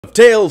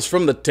Tales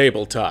from the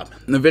Tabletop,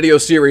 the video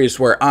series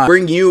where I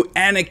bring you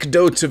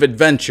anecdotes of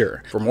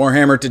adventure, from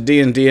Warhammer to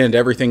D&D and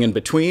everything in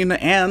between,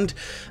 and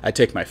I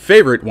take my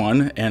favorite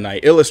one and I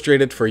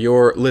illustrate it for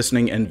your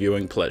listening and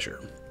viewing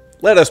pleasure.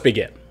 Let us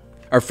begin.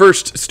 Our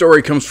first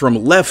story comes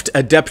from Left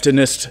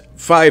Adeptionist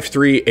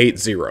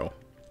 5380.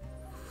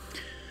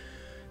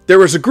 There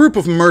was a group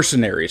of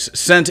mercenaries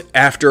sent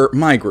after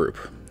my group.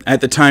 At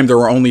the time there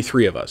were only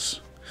 3 of us.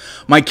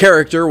 My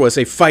character was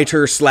a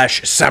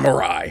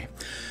fighter/samurai.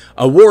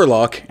 A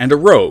warlock, and a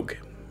rogue.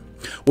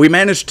 We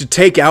managed to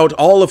take out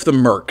all of the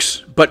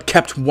mercs, but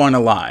kept one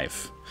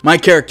alive. My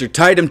character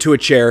tied him to a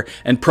chair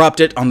and propped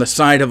it on the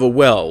side of a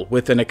well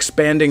with an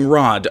expanding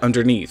rod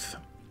underneath.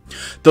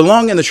 The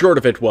long and the short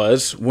of it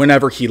was,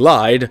 whenever he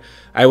lied,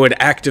 I would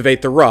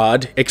activate the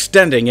rod,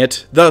 extending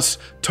it, thus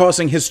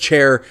tossing his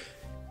chair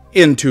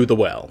into the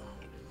well.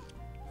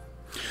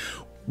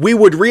 We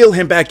would reel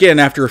him back in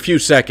after a few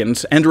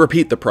seconds and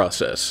repeat the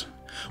process.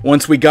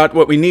 Once we got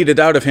what we needed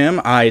out of him,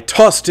 I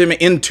tossed him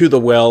into the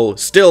well,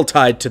 still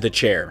tied to the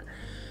chair.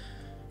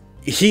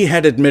 He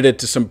had admitted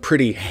to some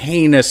pretty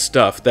heinous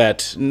stuff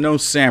that no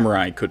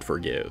samurai could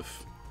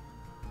forgive.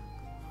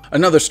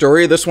 Another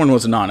story, this one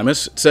was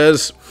anonymous,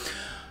 says,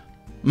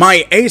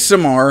 my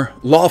ASMR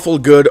lawful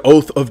good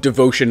oath of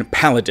devotion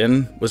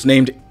paladin was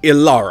named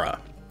Ilara,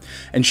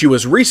 and she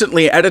was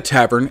recently at a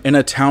tavern in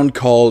a town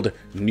called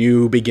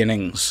New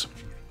Beginnings.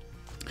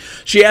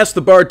 She asked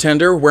the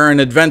bartender where an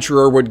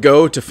adventurer would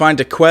go to find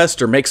a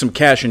quest or make some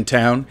cash in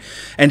town,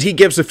 and he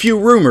gives a few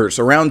rumors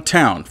around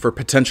town for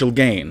potential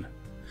gain.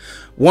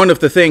 One of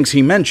the things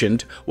he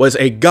mentioned was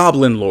a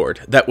goblin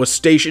lord that was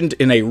stationed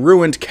in a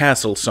ruined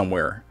castle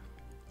somewhere.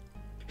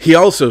 He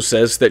also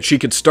says that she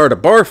could start a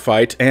bar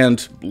fight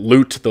and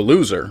loot the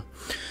loser.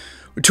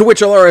 To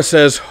which Alara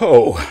says,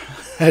 "Oh,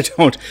 I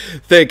don't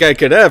think I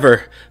could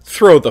ever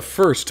throw the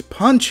first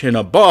punch in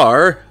a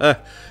bar.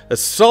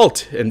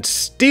 Assault and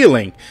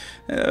stealing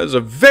is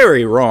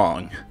very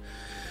wrong."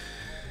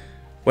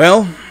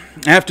 Well,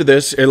 after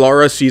this,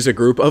 Ilara sees a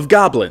group of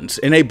goblins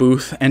in a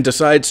booth and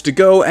decides to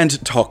go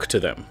and talk to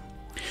them.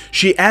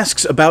 She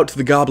asks about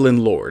the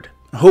goblin lord,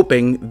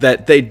 hoping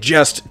that they'd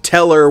just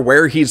tell her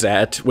where he's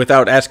at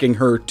without asking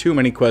her too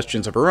many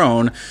questions of her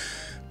own,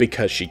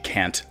 because she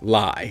can't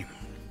lie.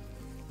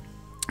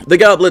 The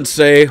goblins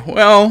say,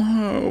 well,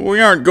 we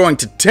aren't going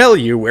to tell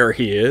you where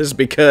he is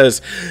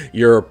because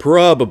you're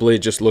probably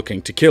just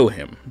looking to kill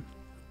him.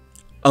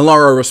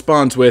 Alara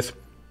responds with,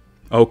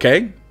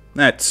 okay,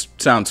 that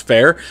sounds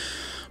fair,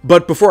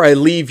 but before I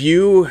leave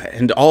you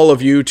and all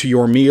of you to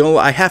your meal,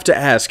 I have to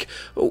ask,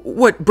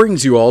 what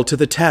brings you all to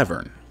the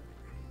tavern?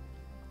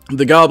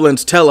 The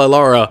goblins tell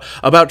Alara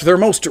about their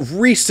most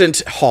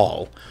recent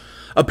haul.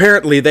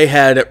 Apparently, they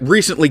had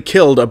recently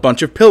killed a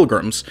bunch of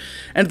pilgrims,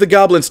 and the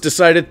goblins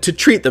decided to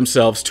treat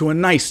themselves to a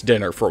nice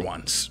dinner for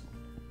once.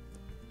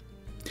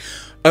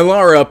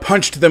 Alara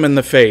punched them in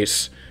the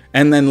face,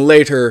 and then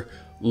later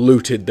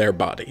looted their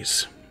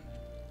bodies.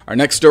 Our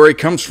next story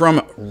comes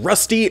from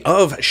Rusty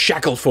of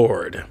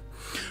Shackleford.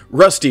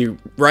 Rusty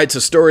writes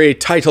a story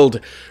titled,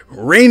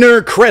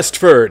 Rainer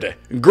Crestford,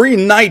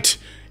 Green Knight,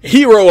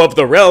 Hero of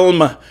the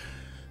Realm,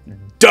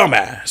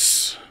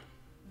 Dumbass.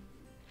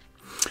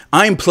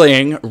 I'm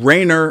playing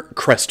Rainer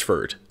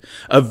Crestford,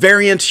 a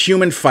variant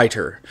human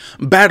fighter,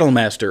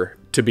 battlemaster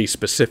to be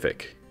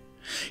specific.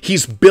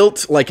 He's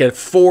built like a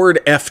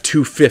Ford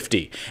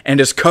F-250 and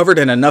is covered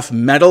in enough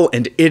metal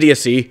and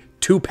idiocy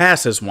to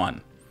pass as one.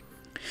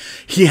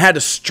 He had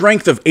a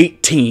strength of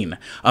 18,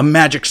 a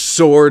magic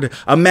sword,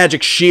 a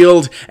magic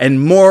shield, and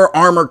more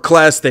armor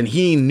class than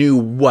he knew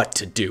what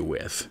to do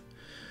with.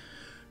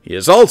 He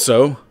is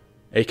also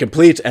a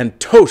complete and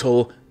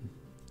total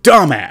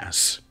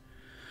dumbass.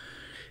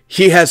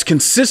 He has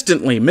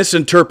consistently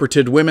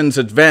misinterpreted women's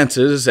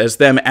advances as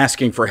them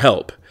asking for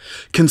help,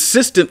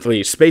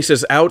 consistently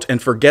spaces out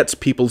and forgets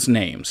people's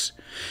names,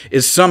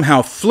 is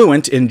somehow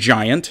fluent in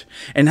Giant,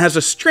 and has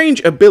a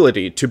strange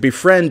ability to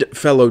befriend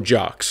fellow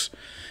jocks.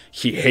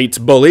 He hates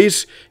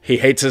bullies, he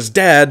hates his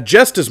dad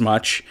just as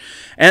much,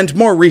 and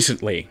more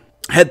recently,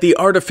 had the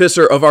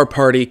artificer of our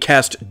party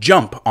cast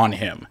Jump on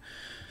him.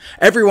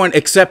 Everyone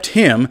except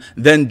him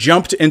then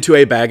jumped into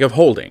a bag of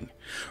holding.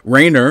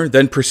 Rainer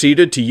then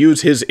proceeded to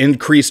use his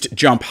increased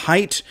jump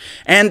height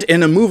and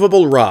an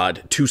immovable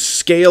rod to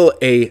scale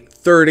a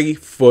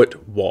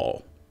 30-foot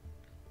wall.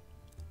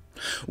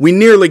 We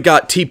nearly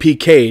got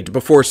TPK'd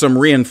before some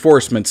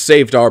reinforcements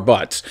saved our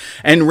butts,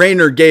 and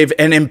Rainer gave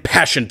an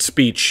impassioned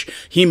speech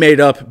he made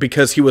up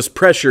because he was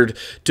pressured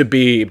to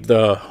be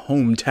the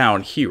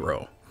hometown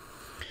hero.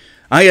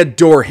 I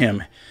adore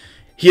him.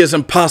 He is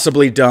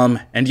impossibly dumb,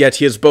 and yet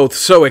he is both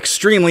so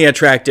extremely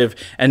attractive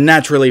and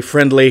naturally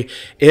friendly,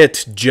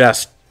 it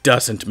just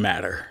doesn't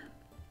matter.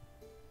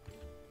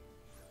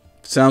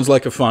 Sounds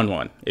like a fun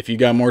one. If you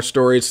got more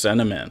stories,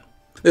 send them in.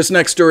 This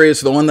next story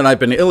is the one that I've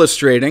been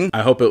illustrating.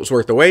 I hope it was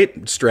worth the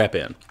wait. Strap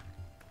in.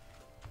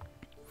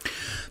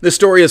 This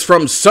story is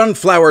from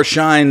Sunflower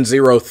Shine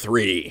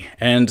 03,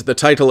 and the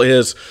title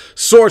is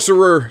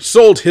Sorcerer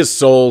Sold His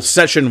Soul,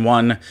 Session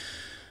 1,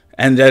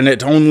 and then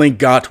it only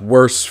got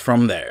worse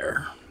from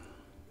there.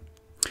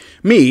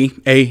 Me,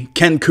 a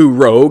Kenku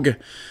rogue,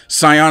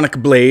 psionic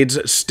blades,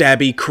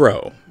 stabby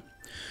crow.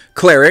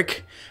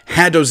 Cleric,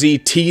 Hadozi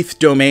teeth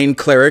domain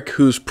cleric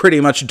who's pretty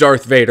much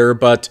Darth Vader,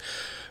 but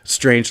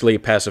strangely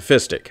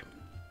pacifistic.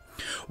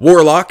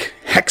 Warlock,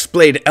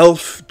 hexblade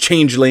elf,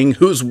 changeling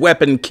whose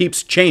weapon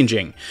keeps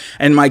changing,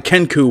 and my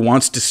Kenku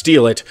wants to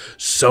steal it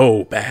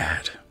so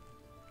bad.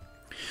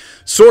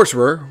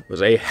 Sorcerer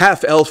was a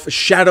half-elf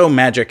shadow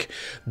magic,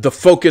 the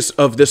focus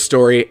of this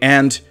story,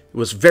 and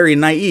was very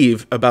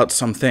naive about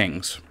some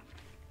things.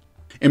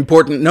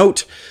 Important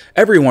note,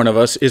 every one of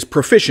us is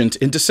proficient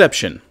in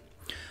deception.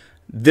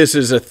 This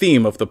is a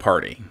theme of the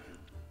party.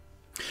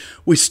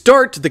 We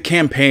start the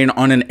campaign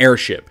on an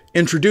airship,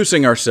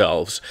 introducing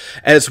ourselves,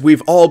 as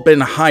we've all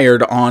been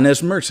hired on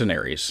as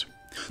mercenaries.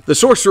 The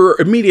sorcerer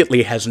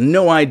immediately has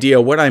no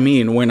idea what I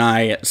mean when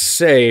I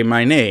say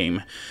my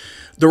name.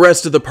 The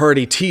rest of the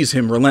party tease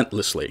him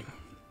relentlessly.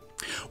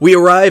 We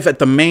arrive at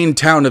the main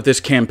town of this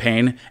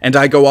campaign, and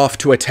I go off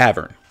to a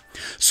tavern.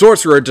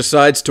 Sorcerer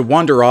decides to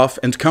wander off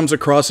and comes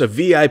across a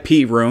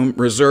VIP room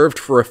reserved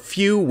for a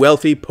few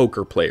wealthy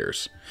poker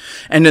players,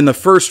 and in the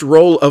first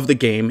roll of the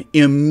game,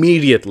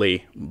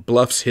 immediately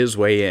bluffs his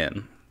way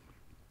in.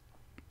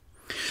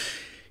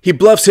 He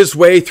bluffs his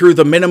way through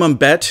the minimum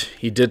bet.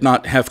 He did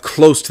not have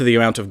close to the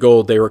amount of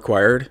gold they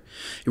required.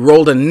 He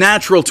rolled a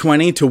natural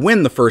 20 to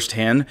win the first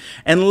hand,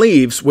 and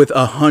leaves with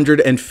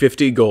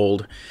 150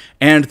 gold,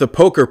 and the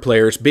poker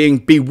players being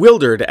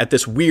bewildered at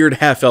this weird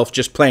half-elf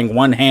just playing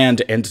one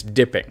hand and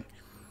dipping.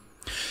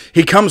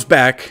 He comes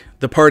back.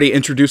 The party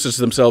introduces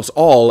themselves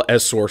all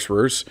as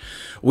sorcerers.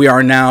 We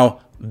are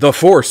now the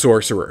 4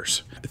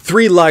 sorcerers.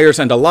 3 liars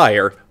and a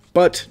liar,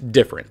 but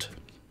different.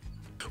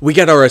 We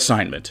get our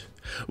assignment.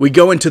 We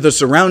go into the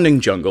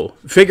surrounding jungle,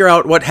 figure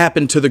out what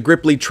happened to the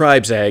Gripply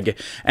tribe's egg,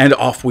 and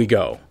off we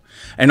go.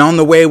 And on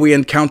the way we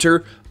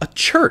encounter a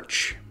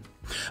church.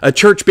 A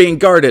church being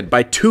guarded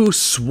by 2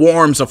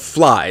 swarms of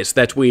flies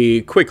that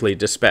we quickly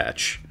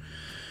dispatch.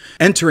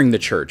 Entering the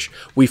church,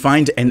 we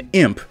find an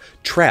imp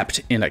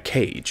trapped in a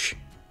cage.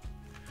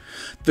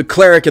 The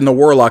cleric and the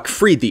warlock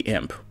freed the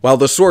imp, while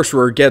the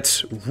sorcerer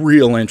gets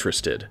real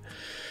interested.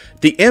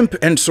 The imp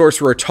and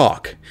sorcerer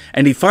talk,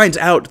 and he finds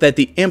out that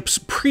the imp's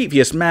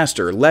previous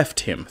master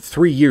left him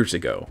 3 years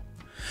ago.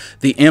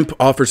 The imp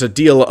offers a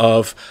deal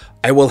of,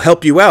 "I will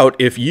help you out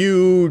if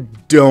you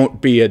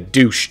don't be a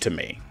douche to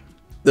me."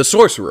 The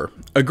sorcerer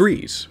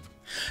agrees.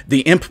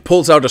 The imp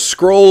pulls out a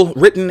scroll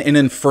written in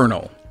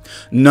Infernal.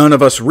 None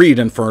of us read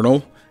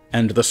Infernal,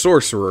 and the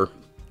sorcerer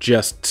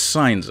just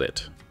signs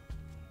it.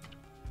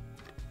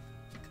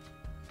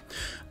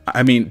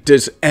 I mean,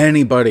 does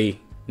anybody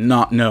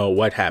not know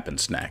what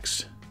happens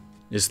next?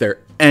 Is there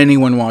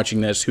anyone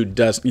watching this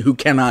who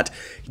cannot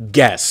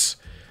guess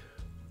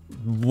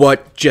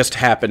what just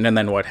happened and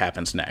then what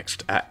happens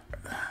next?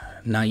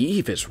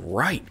 Naive is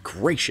right.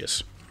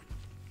 Gracious.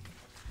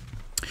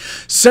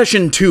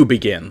 Session 2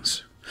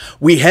 begins.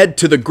 We head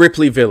to the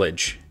Gripply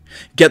village,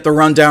 get the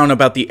rundown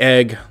about the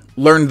egg,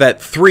 learn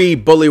that 3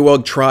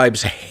 bullywug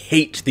tribes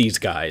hate these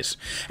guys,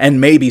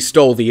 and maybe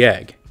stole the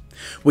egg.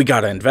 We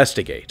gotta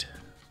investigate.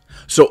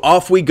 So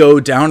off we go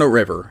down a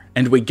river,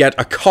 and we get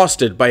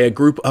accosted by a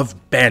group of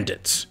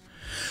bandits.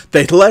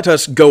 They let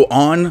us go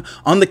on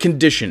the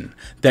condition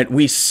that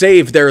we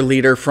save their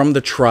leader from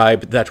the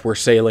tribe that we're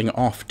sailing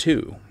off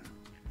to.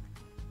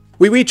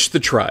 We reach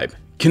the tribe,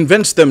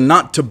 convince them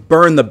not to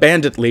burn the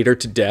bandit leader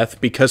to death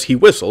because he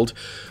whistled,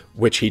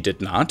 which he did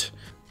not.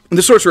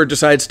 The sorcerer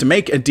decides to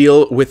make a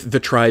deal with the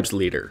tribe's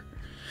leader.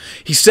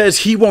 He says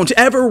he won't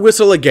ever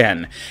whistle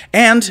again,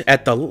 and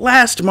at the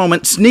last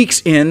moment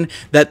sneaks in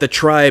that the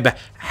tribe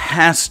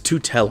has to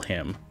tell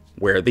him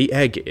where the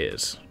egg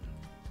is.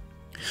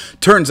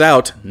 Turns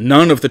out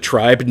none of the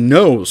tribe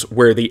knows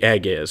where the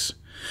egg is,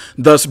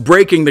 thus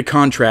breaking the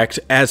contract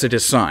as it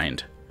is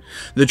signed.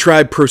 The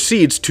tribe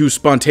proceeds to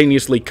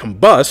spontaneously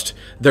combust,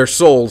 their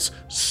souls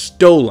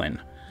stolen,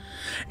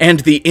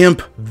 and the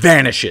imp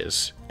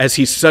vanishes as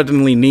he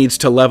suddenly needs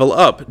to level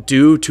up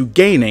due to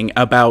gaining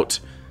about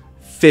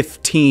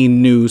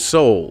 15 new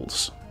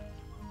souls.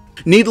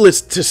 Needless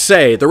to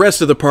say, the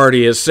rest of the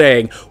party is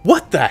saying,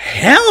 "What the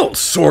hell,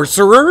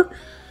 sorcerer?"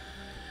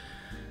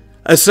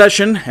 A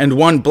session and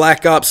 1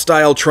 Black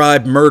Ops-style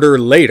tribe murder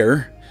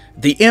later,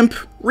 the imp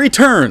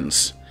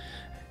returns.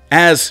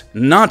 As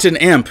not an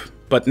imp,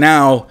 but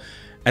now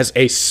as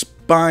a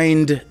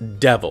spined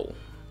devil.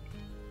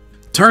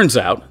 Turns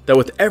out that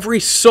with every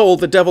soul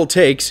the devil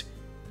takes,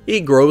 he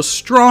grows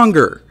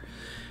stronger,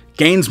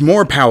 gains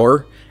more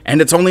power, and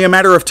it's only a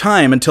matter of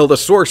time until the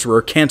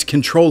sorcerer can't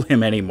control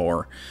him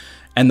anymore,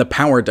 and the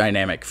power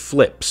dynamic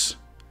flips.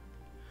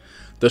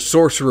 The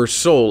sorcerer's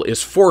soul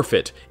is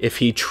forfeit if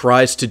he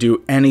tries to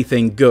do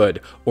anything good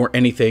or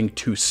anything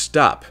to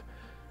stop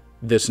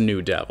this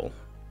new devil.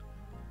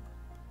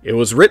 It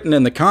was written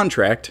in the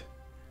contract,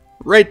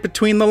 right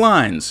between the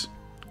lines.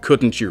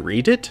 Couldn't you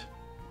read it?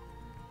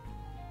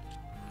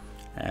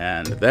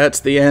 And that's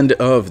the end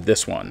of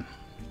this one.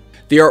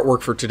 The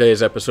artwork for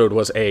today's episode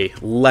was a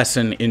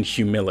lesson in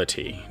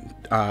humility.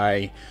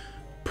 I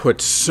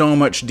put so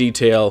much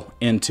detail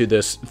into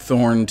this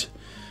thorned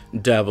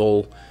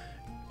devil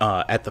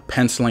at the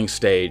penciling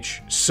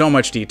stage. So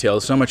much detail,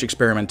 so much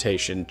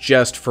experimentation,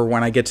 just for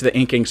when I get to the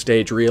inking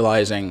stage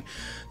realizing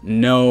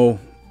no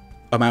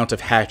amount of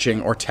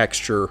hatching or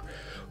texture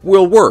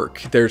will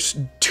work. There's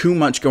too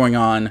much going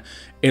on.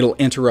 It'll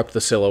interrupt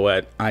the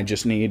silhouette. I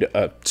just need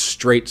a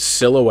straight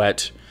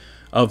silhouette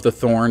of the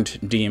thorned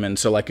demon.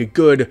 So like a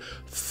good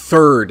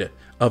third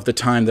of the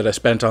time that I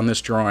spent on this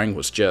drawing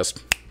was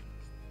just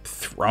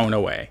thrown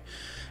away.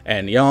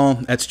 And y'all,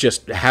 that's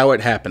just how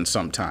it happens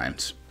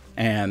sometimes.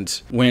 And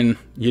when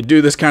you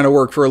do this kind of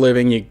work for a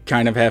living, you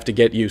kind of have to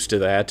get used to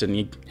that, and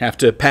you have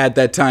to pad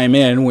that time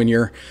in when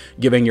you're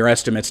giving your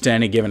estimates to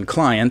any given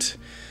client,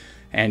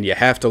 and you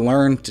have to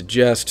learn to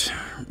just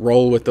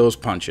roll with those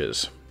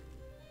punches.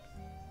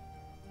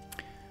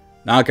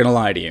 Not gonna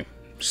lie to you,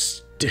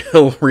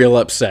 still real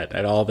upset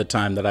at all the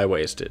time that I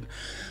wasted.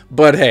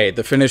 But hey,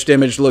 the finished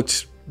image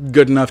looked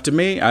good enough to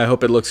me. I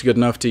hope it looks good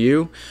enough to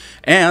you.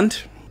 And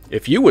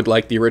if you would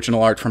like the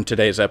original art from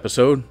today's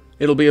episode,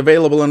 it'll be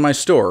available in my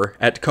store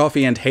at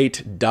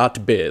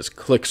coffeeandhate.biz.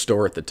 Click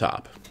store at the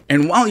top.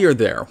 And while you're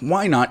there,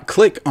 why not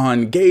click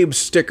on Gabe's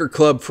Sticker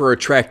Club for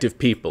Attractive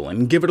People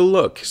and give it a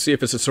look. See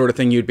if it's the sort of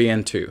thing you'd be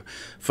into.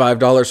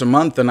 $5 a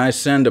month, and I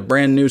send a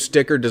brand new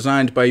sticker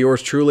designed by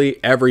yours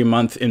truly every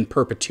month in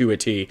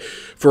perpetuity,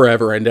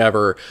 forever and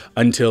ever,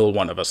 until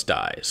one of us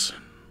dies.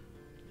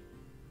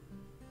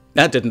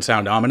 That didn't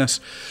sound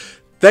ominous.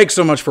 Thanks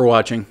so much for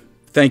watching.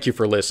 Thank you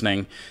for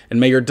listening, and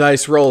may your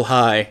dice roll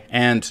high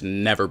and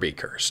never be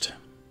cursed.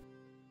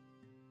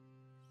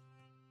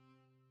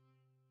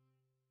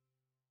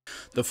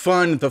 The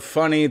fun, the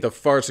funny, the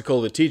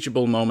farcical, the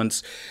teachable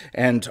moments,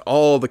 and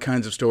all the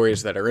kinds of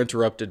stories that are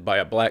interrupted by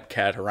a black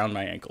cat around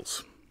my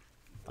ankles.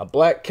 A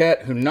black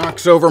cat who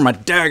knocks over my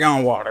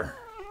daggone water.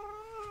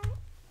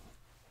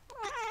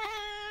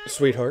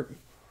 Sweetheart,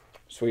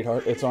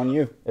 sweetheart, it's on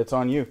you. It's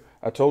on you.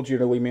 I told you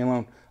to leave me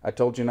alone. I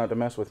told you not to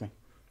mess with me.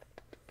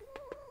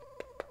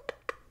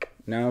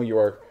 Now you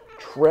are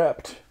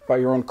trapped by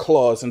your own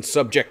claws and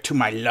subject to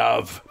my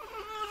love.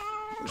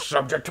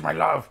 Subject to my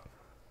love.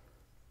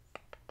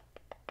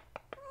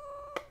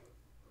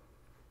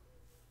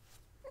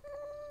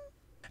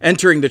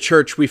 Entering the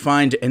church, we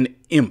find an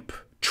imp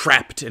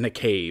trapped in a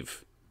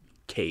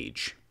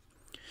cage.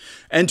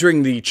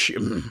 Entering the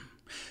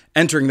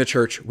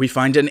church, we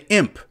find an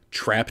imp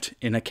trapped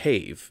in a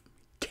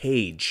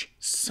cage.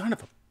 Son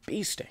of a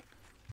bee sting.